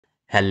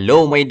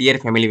Hello, my dear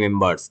family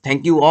members.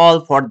 Thank you all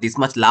for this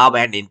much love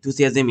and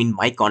enthusiasm in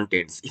my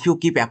contents. If you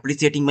keep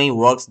appreciating my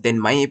works, then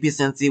my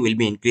efficiency will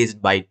be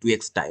increased by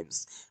 2x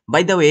times.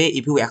 By the way,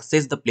 if you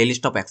access the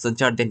playlist of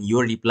Accenture, then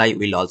your reply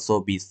will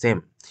also be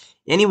same.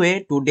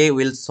 Anyway, today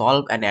we'll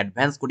solve an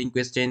advanced coding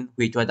question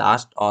which was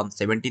asked on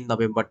 17th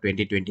November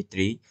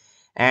 2023.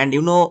 And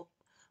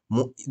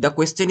the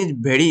question is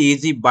very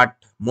easy, but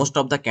most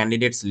of the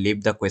candidates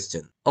leave the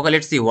question. Okay,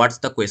 let's see what's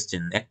the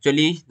question.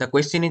 Actually, the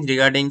question is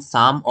regarding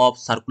sum of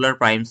circular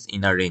primes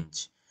in a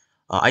range.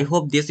 I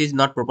hope this is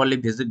not properly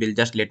visible.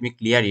 Just let me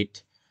clear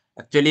it.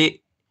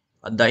 Actually,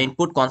 the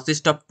input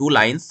consists of two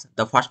lines.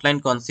 The first line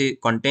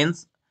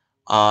contains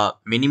a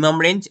minimum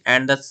range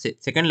and the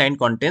second line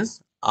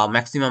contains a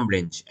maximum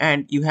range.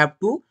 And you have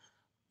to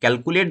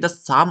calculate the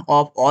sum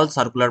of all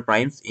circular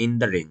primes in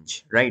the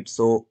range, right?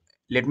 So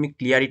let me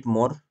clear it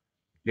more.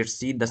 Let's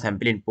see the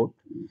sample input.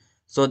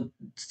 So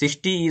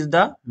 60 is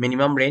the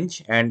minimum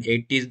range and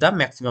 80 is the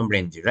maximum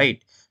range,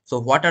 right? So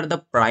what are the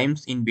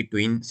primes in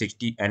between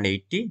 60 and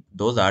 80?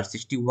 Those are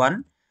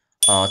 61,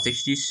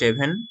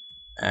 67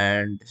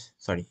 and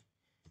sorry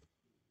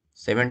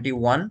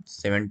 71,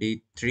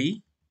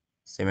 73,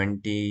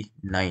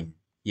 79.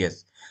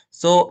 Yes.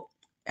 So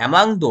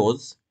among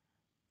those,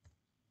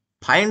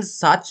 find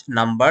such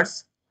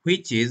numbers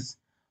which is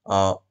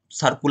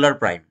circular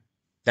prime.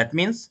 That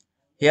means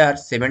here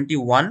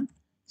 71,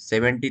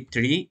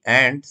 73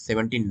 and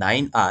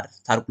 79 are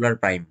circular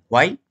prime.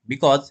 Why?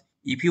 Because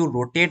if you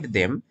rotate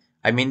them,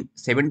 I mean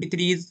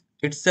 73 is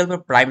itself a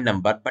prime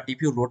number, but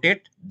if you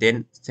rotate,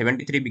 then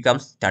 73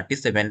 becomes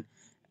 37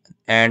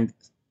 and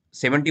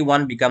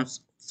 71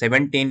 becomes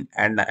 17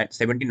 and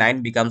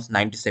 79 becomes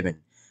 97.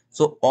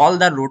 So all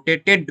the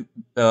rotated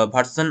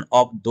version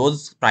of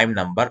those prime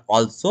number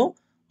also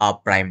a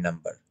prime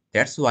number.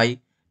 That's why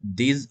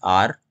these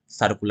are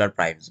circular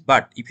primes.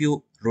 But if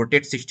you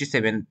rotate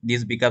 67,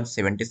 this becomes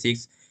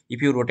 76.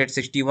 If you rotate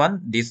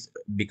 61, this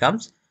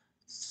becomes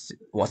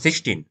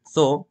 16.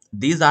 So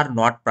these are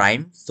not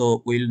prime,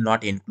 so we will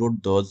not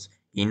include those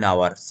in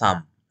our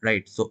sum,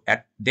 right? So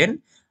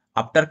then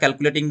after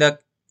calculating the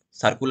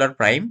circular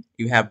prime,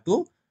 you have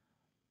to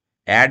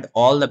add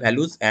all the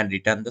values and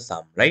return the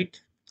sum, right?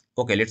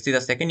 Okay, let's see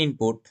the second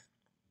input.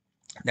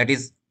 That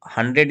is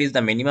 100 is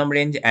the minimum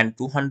range and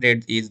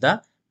 200 is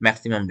the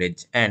maximum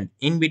range, and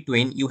in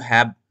between you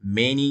have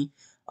many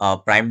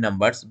prime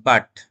numbers,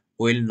 but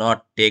we'll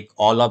not take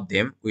all of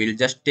them. We'll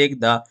just take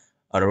the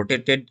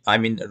rotated, I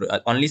mean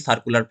only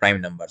circular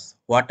prime numbers.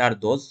 What are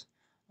those?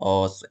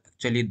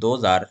 Actually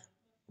those are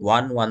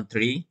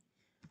 113,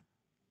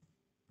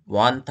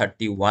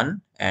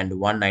 131 and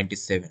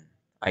 197,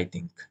 I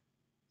think.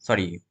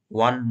 Sorry,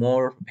 one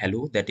more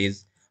value, that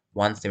is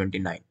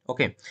 179.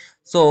 Okay,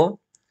 so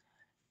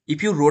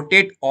if you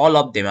rotate all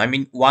of them, I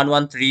mean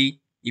 113,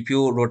 if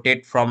you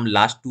rotate from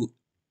last to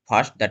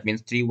first, that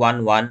means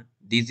 311,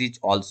 this is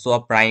also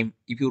a prime.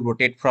 If you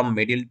rotate from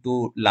middle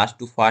to last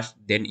to first,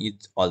 then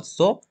it's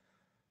also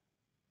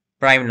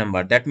prime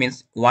number. That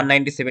means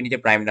 197 is a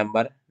prime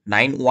number,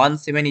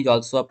 917 is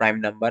also a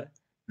prime number,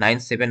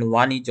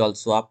 971 is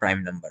also a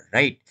prime number,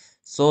 right?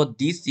 So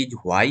this is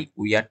why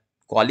we are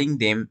calling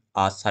them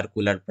a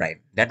circular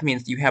prime. That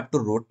means you have to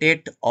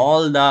rotate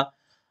all the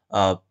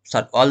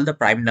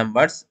prime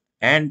numbers,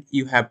 and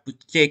you have to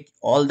check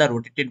all the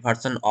rotated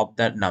version of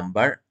the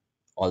number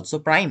also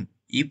prime.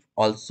 If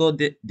also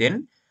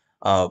then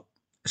uh,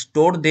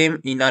 store them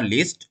in a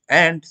list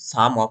and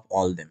sum of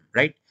all them,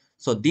 right?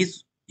 So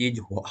this is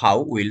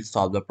how we'll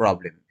solve the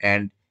problem,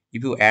 and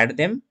if you add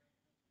them,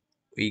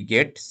 we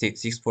get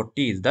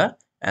 640 is the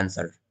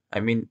answer,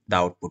 I mean the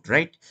output,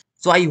 right?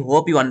 So I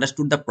hope you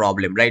understood the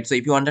problem, right? So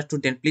if you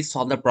understood, then please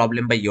solve the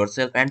problem by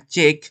yourself and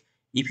check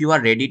if you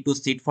are ready to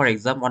sit for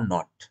exam or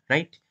not,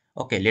 right?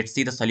 Okay, let's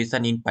see the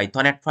solution in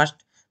Python at first,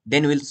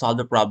 then we'll solve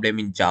the problem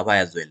in Java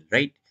as well,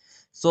 right?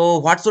 So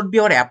what should be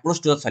our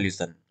approach to the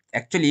solution?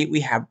 Actually, we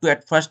have to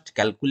at first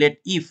calculate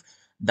if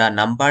the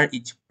number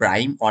is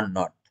prime or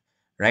not,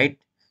 right?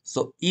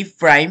 So if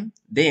prime,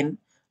 then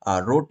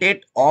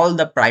rotate all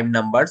the prime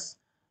numbers,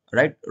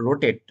 right?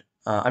 Rotate,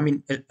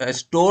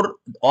 store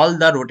all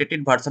the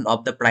rotated version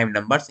of the prime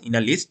numbers in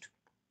a list.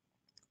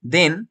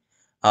 Then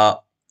uh,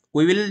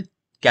 we will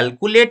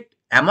calculate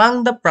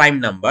among the prime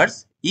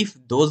numbers if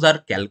those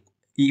are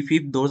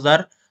if those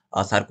are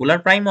circular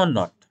prime or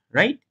not,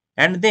 right?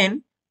 And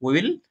then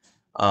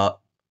uh,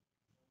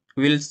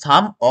 we will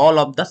sum all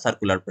of the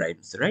circular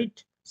primes,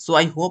 right? So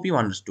I hope you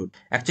understood.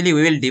 Actually,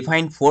 we will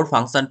define four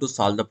functions to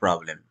solve the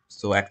problem.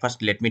 So at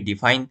first, let me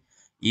define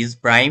is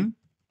prime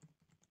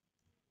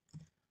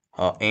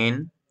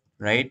n,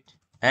 right?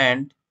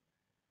 And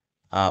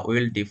we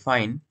will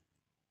define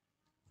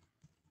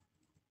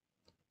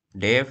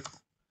def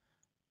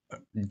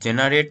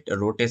generate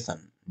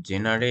rotation,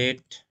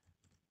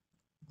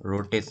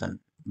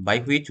 by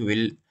which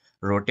will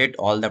rotate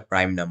all the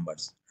prime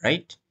numbers,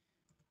 right?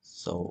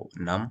 So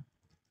num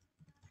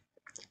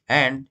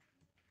and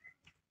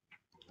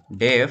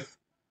def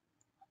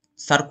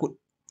circle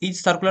each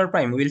circular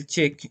prime will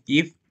check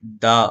if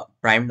the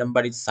prime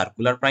number is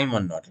circular prime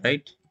or not,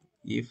 right?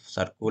 If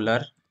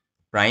circular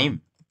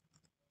prime,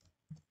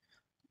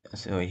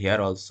 so here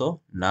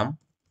also num,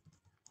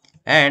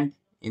 and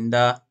in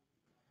the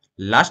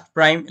last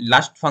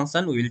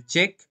function we will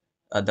check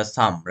the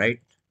sum, right?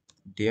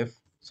 Def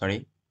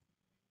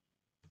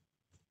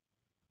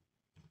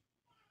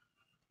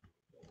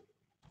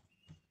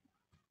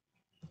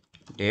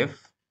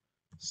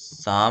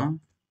sum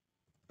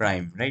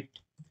prime, right?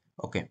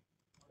 Okay.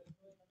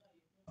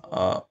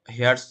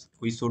 Here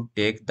we should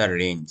take the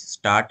range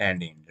start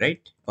and end,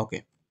 right?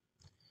 Okay.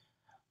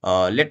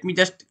 Let me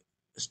just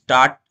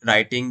start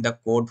writing the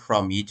code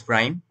from each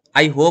prime.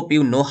 I hope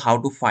you know how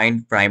to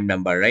find prime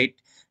number, right?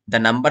 The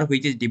number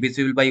which is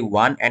divisible by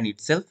 1 and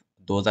itself,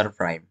 those are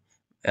prime.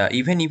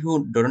 Even if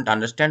you don't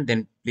understand,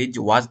 then please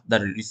watch the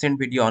recent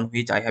video on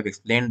which I have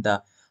explained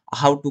the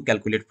how to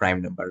calculate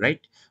prime number,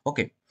 right?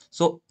 Okay.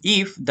 So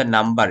if the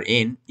number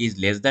n is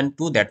less than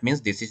 2, that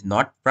means this is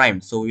not prime.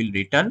 So we will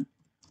return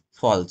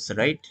false,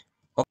 right?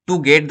 To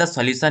get the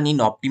solution in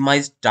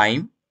optimized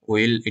time,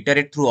 we'll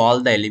iterate through all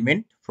the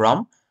element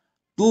from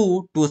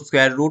 2 to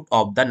square root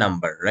of the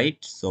number, right?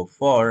 So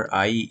for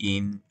I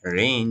in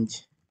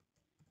range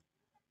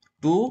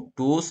 2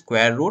 to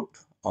square root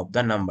of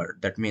the number,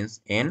 that means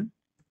n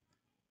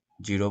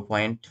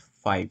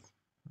 0.5,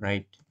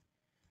 right,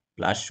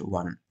 plus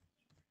 1.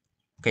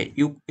 Okay,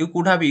 you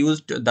could have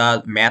used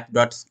the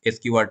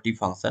math.sqrt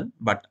function,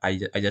 but I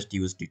just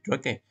used it.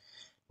 Okay.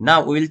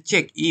 Now we will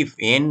check if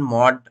n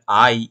mod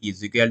I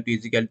is equal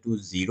to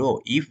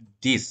 0. If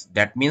this,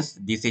 that means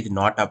this is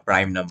not a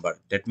prime number.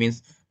 That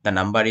means the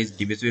number is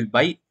divisible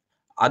by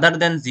other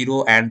than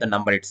 0 and the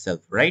number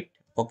itself, right?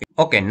 Okay.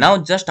 Okay. Now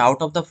just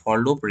out of the for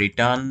loop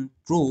return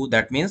true.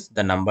 That means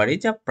the number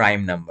is a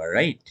prime number,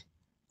 right?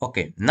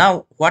 Okay.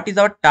 Now what is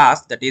our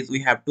task? That is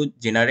we have to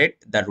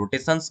generate the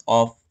rotations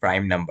of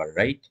prime number,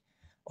 right?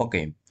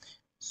 Okay.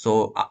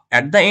 So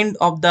at the end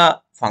of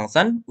the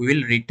function, we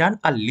will return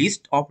a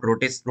list of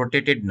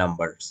rotated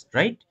numbers,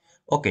 right?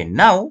 Okay,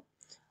 now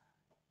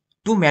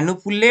to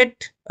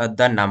manipulate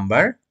the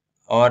number,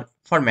 or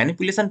for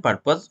manipulation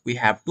purpose, we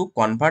have to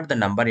convert the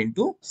number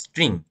into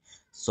string.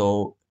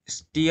 So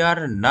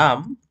str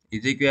num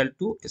is equal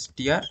to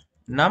str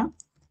num,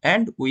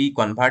 and we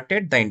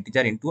converted the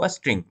integer into a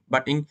string.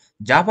 But in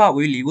Java,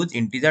 we will use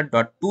integer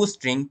dot to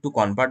string to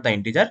convert the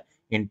integer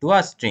into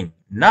a string.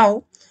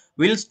 Now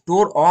we'll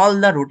store all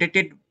the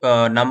rotated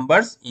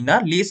numbers in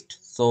a list.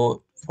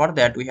 So for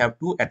that, we have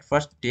to at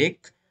first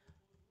take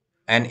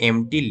an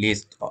empty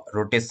list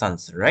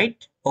rotations,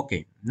 right?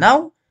 Okay,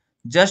 now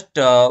just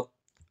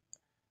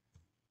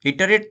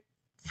iterate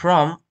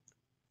from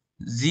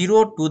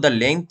 0 to the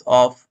length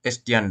of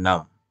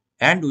str_num,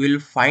 and we will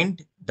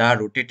find the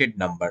rotated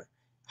number.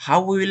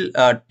 How we will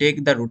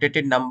take the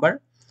rotated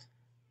number?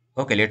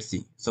 Okay, let's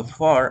see. So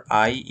for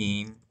I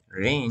in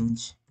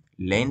range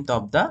length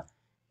of the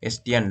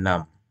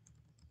str_num.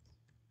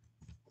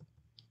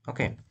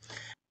 Okay,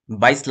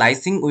 by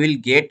slicing we will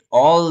get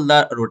all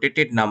the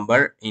rotated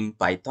number in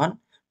Python.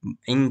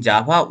 In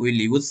Java we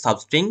will use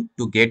substring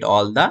to get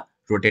all the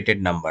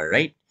rotated number,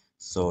 right?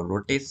 So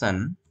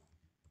rotation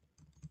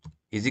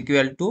is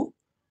equal to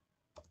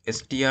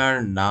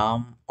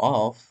str_num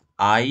of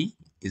I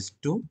is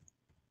to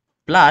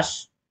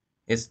plus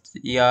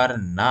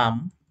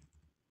str_num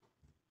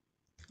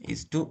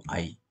is to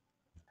I.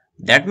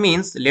 That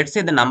means let's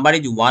say the number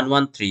is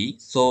 113.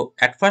 So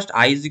at first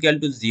I is equal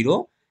to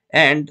 0,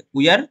 and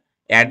we are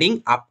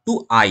adding up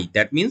to I.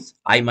 That means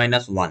I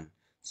minus 1.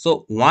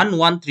 So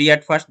 113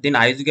 at first, then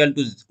I is equal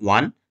to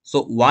 1.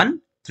 So 1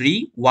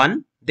 3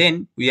 1,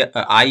 then we are,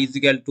 I is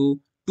equal to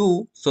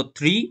 2. So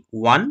 3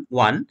 1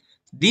 1.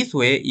 This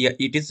way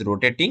it is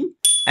rotating,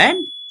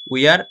 and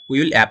we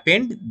will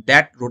append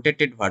that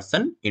rotated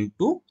version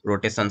into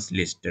rotations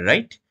list,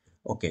 right?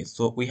 Okay,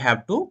 so we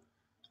have to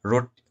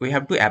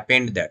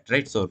append that,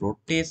 right? So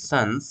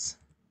rotations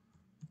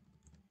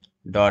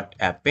dot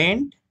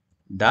append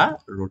the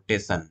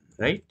rotation,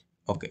 right?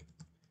 Okay,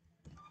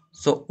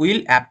 so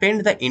we'll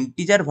append the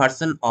integer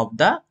version of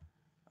the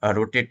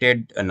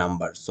rotated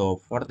number. So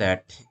for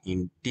that,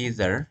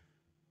 integer,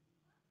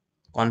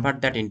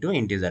 convert that into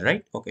integer,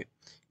 right? Okay,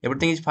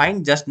 everything is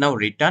fine. Just now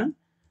return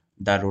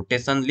the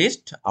rotation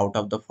list out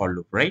of the for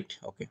loop, right?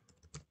 Okay,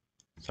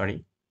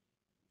 sorry,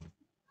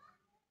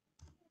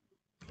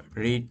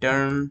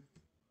 return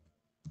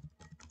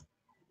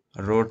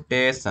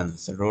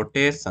rotations,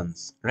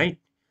 right?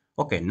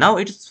 Okay, now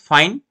it's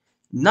fine.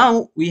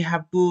 Now we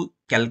have to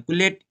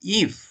calculate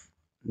if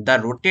the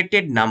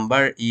rotated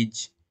number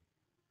is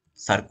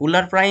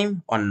circular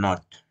prime or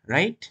not,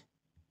 right?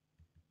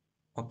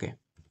 Okay,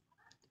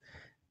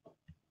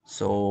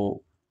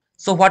 so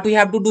what we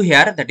have to do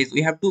here, that is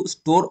we have to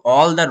store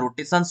all the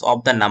rotations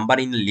of the number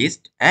in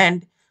list,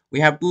 and we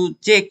have to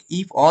check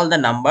if all the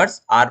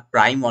numbers are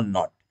prime or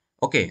not.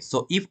 Okay,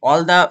 so if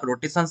all the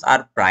rotations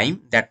are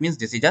prime, that means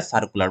this is a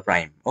circular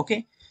prime.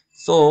 Okay,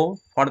 so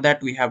for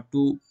that we have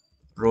to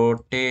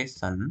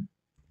rotations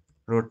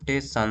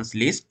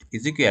list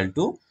is equal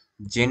to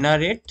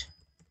generate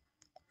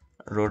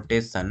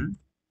rotation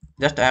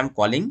just I am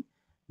calling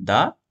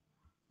the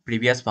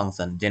previous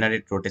function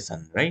generate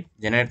rotation, right?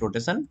 Generate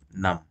rotation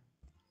num.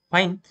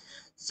 Fine.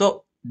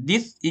 So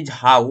this is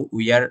how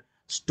we are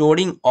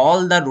storing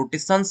all the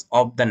rotations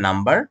of the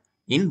number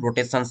in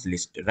rotations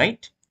list,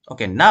 right?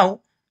 Okay,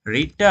 now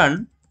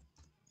return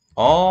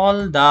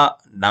all the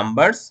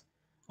numbers,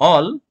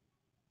 all.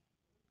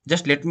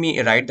 Just let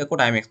me write the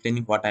code. I am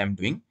explaining what I am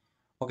doing.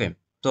 Okay,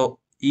 so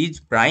is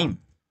prime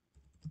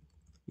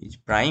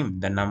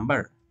the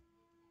number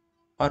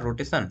or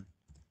rotation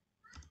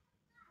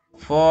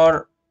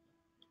for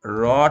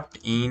rot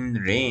in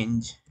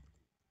range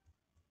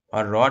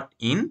or rot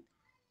in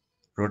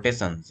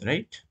rotations,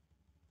 right?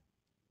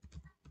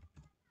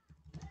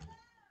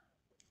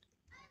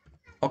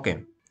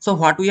 Okay, so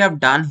what we have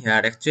done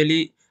here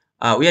actually,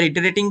 we are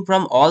iterating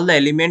from all the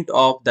element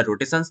of the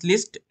rotations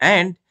list,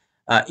 and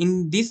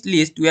in this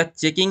list we are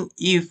checking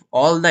if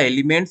all the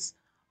elements,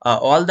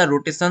 all the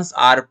rotations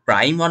are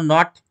prime or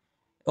not.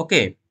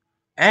 Okay,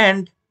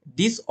 and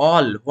this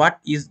all, what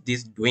is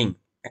this doing?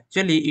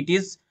 Actually it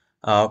is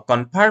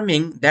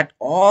confirming that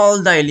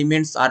all the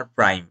elements are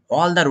prime,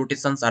 all the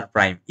rotations are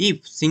prime.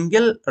 If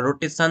single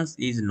rotations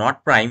is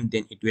not prime,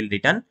 then it will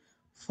return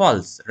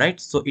false, right?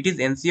 So it is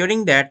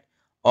ensuring that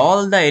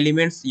all the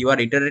elements you are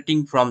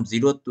iterating from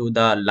 0 to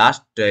the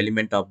last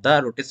element of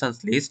the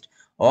rotations list,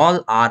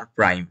 all are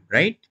prime,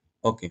 right?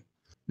 Okay,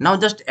 now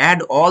just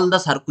add all the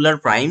circular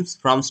primes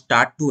from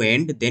start to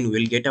end, then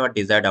we'll get our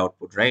desired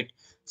output, right?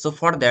 So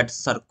for that,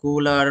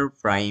 circular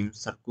prime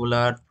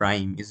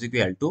is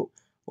equal to,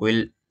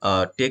 we'll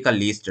take a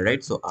list,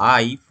 right? So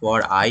I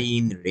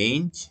in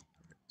range,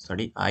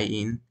 I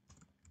in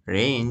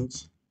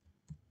range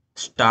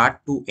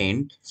start to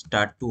end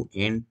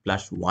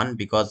plus 1,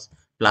 because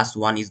plus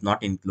 1 is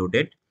not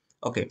included.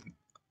 Okay,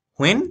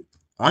 when,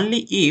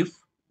 only if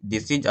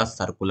this is a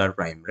circular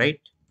prime, right?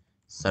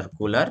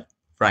 Circular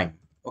prime.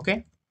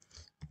 Okay,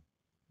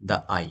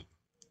 the I.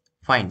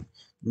 Fine.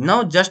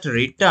 Now just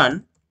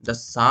return the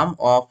sum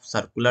of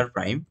circular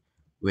prime.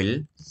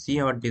 Will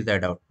see our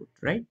desired output,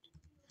 right?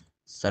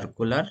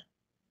 Circular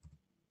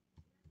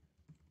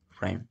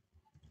prime.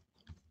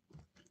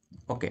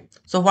 Okay.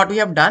 So what we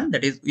have done,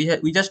 that is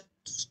we just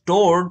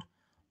stored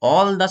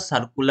all the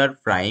circular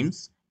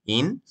primes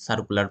in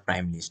circular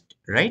prime list,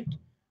 right?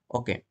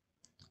 Okay.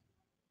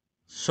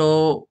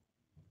 So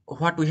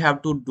what we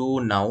have to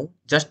do now,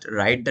 just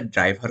write the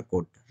driver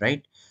code,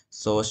 right?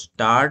 So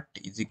start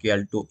is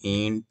equal to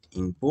int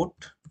input,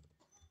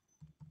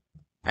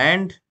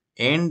 and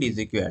end is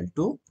equal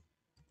to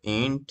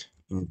int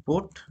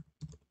input,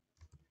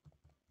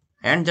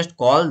 and just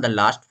call the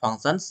last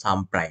function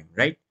sum prime,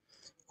 right?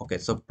 Okay,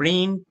 so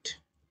print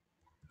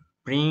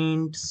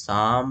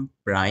sum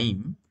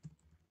prime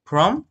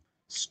from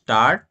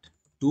start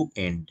to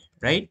end,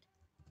 right?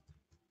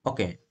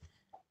 Okay,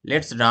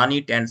 let's run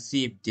it and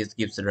see if this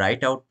gives the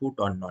right output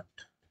or not.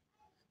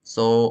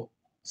 So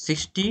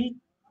 60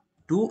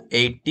 to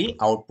 80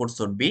 output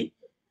should be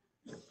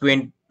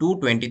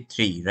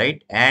 223,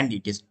 right? And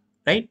it is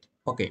right.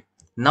 Okay,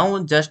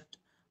 now just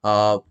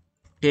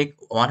take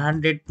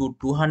 100 to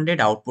 200,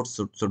 output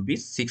should be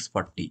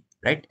 640,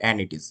 right? And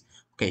it is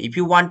okay. If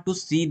you want to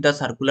see the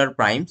circular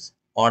primes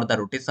or the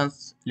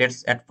rotations,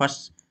 let's at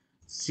first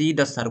see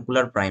the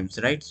circular primes,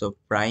 right? So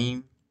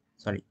print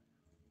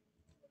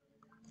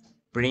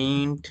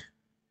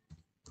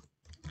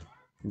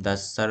the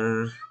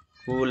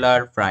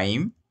circular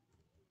prime.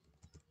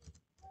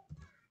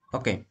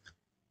 Okay,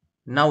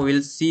 now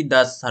we'll see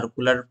the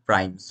circular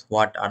primes.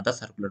 What are the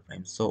circular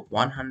primes? So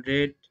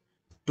 100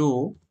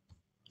 to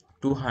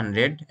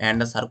 200, and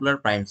the circular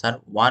primes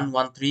are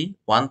 113,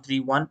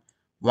 131,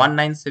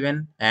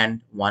 197,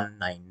 and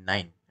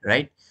 199,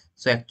 right?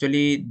 So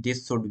actually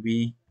this should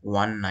be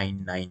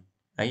 199,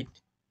 right?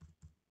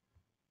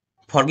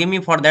 Forgive me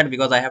for that,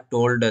 because I have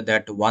told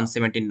that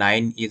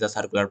 179 is a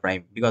circular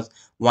prime, because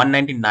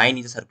 199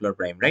 is a circular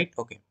prime, right?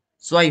 Okay.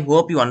 So I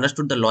hope you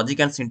understood the logic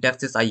and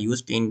syntaxes I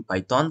used in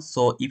Python.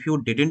 So if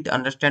you didn't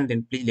understand,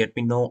 then please let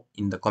me know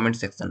in the comment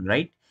section,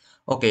 right?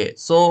 Okay,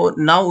 so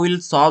now we'll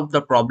solve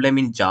the problem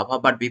in Java.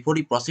 But before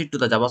we proceed to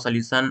the Java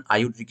solution,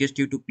 I would request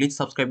you to please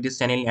subscribe this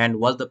channel and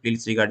watch the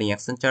playlist regarding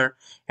Accenture.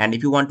 And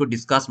if you want to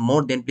discuss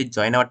more, then please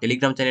join our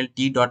Telegram channel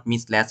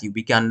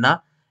t.me/UBK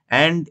Anna.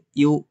 And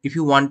if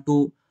you want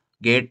to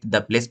get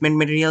the placement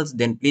materials,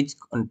 then please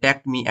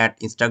contact me at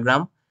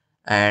Instagram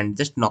and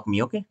just knock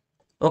me, okay?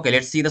 Okay,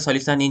 let's see the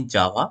solution in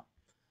Java.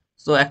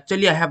 So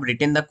actually I have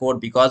written the code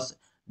because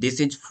this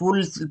is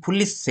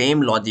fully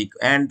same logic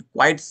and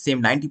quite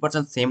same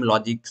 90% same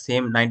logic,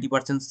 same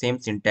 90% same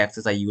syntax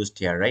as I used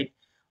here, right?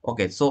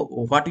 Okay, so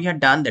what we had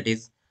done, that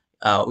is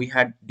we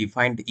had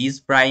defined is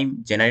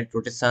prime, generate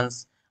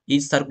rotations,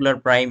 is circular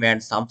prime,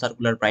 and some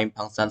circular prime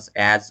functions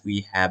as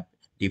we have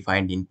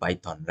defined in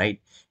Python, right?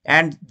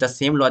 And the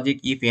same logic,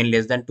 if n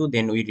less than 2,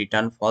 then we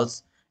return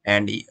false,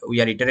 and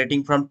we are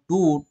iterating from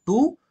 2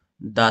 to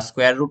the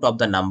square root of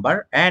the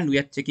number, and we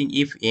are checking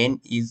if n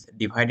is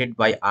divided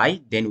by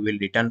I, then we will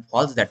return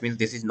false. That means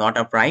this is not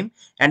a prime,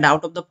 and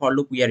out of the for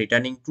loop we are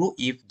returning true.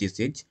 If this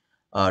is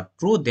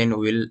true, then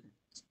we will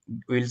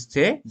we'll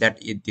say that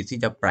this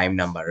is a prime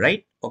number,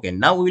 right? Okay,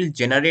 now we will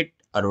generate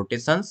a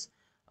rotations.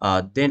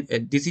 Then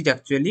this is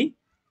actually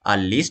a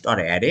list or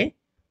array.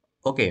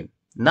 Okay,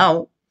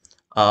 now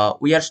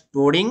we are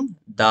storing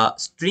the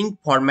string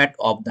format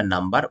of the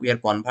number. We are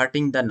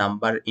converting the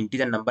number,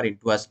 integer number,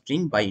 into a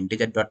string by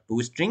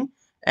integer.toString,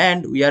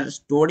 and we are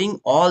storing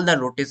all the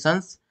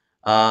rotations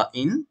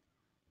in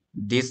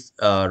this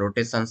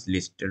rotations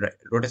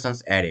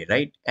array,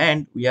 right?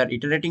 And we are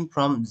iterating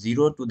from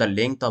 0 to the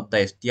length of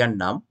the str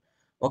num.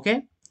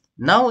 Okay,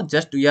 now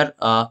just we are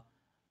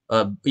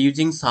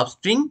using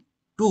substring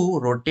to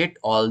rotate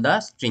all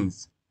the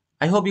strings.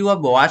 I hope you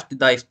have watched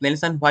the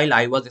explanation while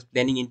I was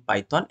explaining in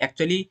Python.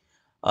 Actually,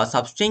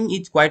 substring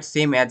is quite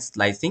same as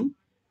slicing,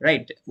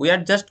 right? We are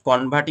just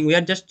converting, we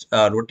are just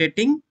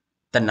rotating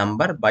the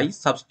number by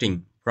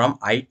substring from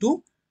I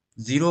to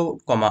 0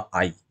 comma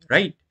I,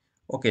 right?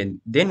 Okay,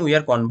 then we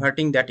are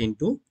converting that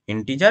into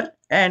integer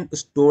and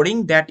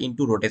storing that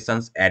into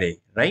rotations array,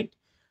 right?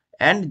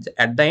 And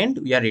at the end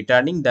we are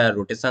returning the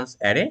rotations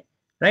array,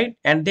 right?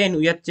 And then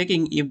we are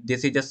checking if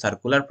this is a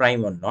circular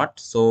prime or not.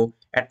 So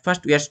at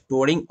first we are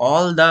storing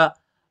all the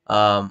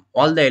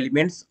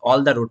elements,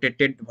 all the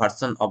rotated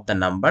version of the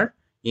number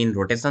in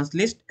rotations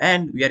list,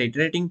 and we are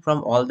iterating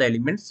from all the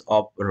elements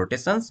of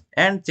rotations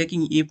and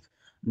checking if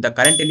the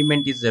current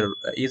element is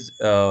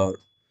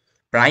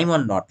prime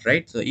or not,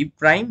 right? So if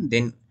prime,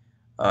 then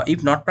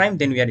if not prime,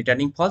 then we are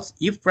returning false.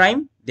 If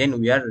prime, then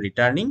we are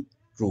returning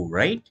true,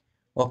 right?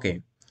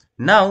 Okay,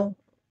 now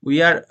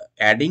we are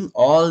adding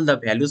all the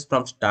values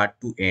from start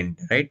to end,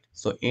 right?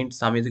 So int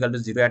sum is equal to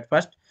 0 at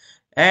first,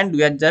 and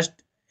we are just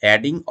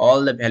adding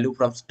all the value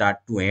from start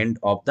to end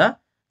of the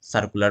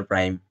circular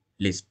prime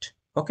list.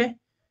 Okay,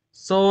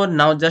 so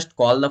now just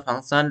call the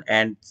function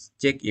and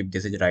check if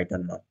this is right or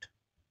not.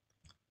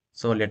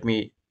 So let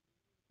me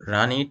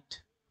run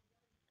it.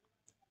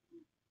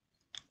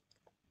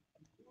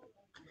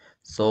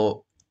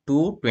 So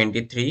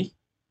 223,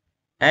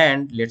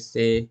 and let's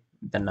say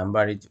the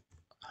number is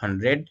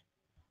 100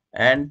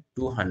 and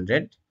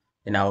 200,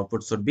 then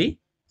output should be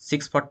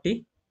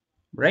 640,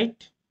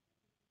 right?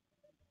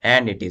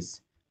 And it is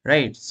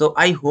right. So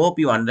I hope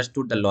you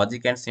understood the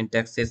logic and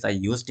syntaxes I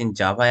used in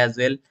Java as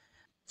well.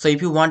 So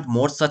if you want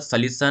more such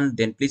solution,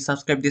 then please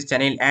subscribe this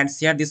channel and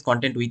share this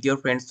content with your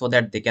friends so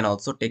that they can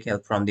also take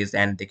help from this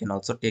and they can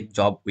also take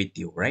job with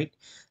you, right?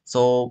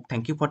 So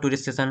thank you for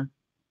today's session.